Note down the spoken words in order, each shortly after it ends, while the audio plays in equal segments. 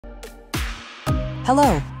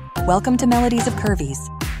Hello, welcome to Melodies of Curvies.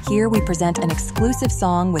 Here we present an exclusive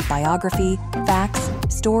song with biography, facts,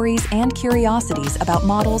 stories, and curiosities about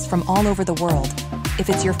models from all over the world. If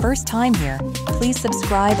it's your first time here, please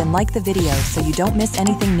subscribe and like the video so you don't miss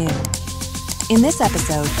anything new. In this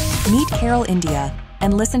episode, meet Carol India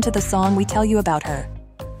and listen to the song we tell you about her.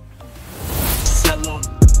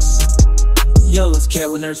 Yo, it's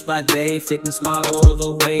Carol, nurse by day, fitness model all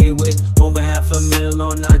the way with over $500,000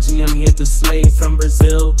 on IG. I'm here to slay from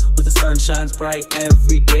Brazil, where the sun shines bright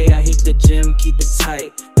every day. I hit the gym, keep it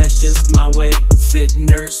tight, that's just my way. Fit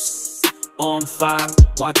nurse, on fire,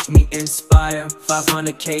 watch me inspire.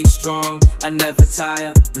 500K strong, I never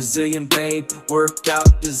tire. Brazilian babe,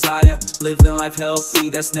 workout desire. Living life healthy,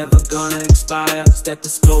 that's never gonna expire.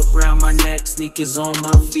 Stethoscope round my neck, sneakers on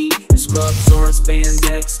my feet, scrubs or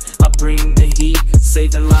spandex. I bring the heat,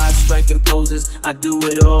 saving lives, striking poses. I do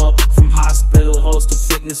it all, from hospital halls to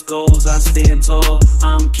fitness goals. I stand tall,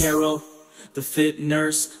 I'm Carol, the fit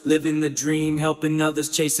nurse, living the dream, helping others,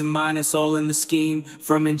 chasing mine, it's all in the scheme.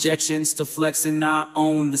 From injections to flexing, I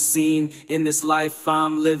own the scene. In this life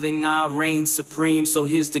I'm living, I reign supreme. So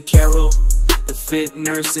here's to Carol, the fit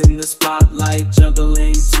nurse in the spotlight,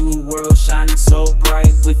 juggling two worlds, shining so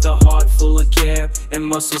bright, with a heart full of care and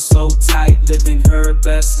muscles so tight, living her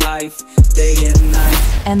best life, day and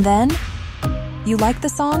night. And then, you like the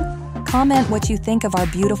song? Comment what you think of our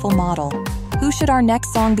beautiful model. Who should our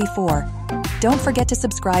next song be for? Don't forget to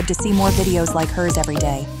subscribe to see more videos like hers every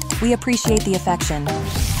day. We appreciate the affection.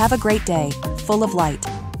 Have a great day, full of light.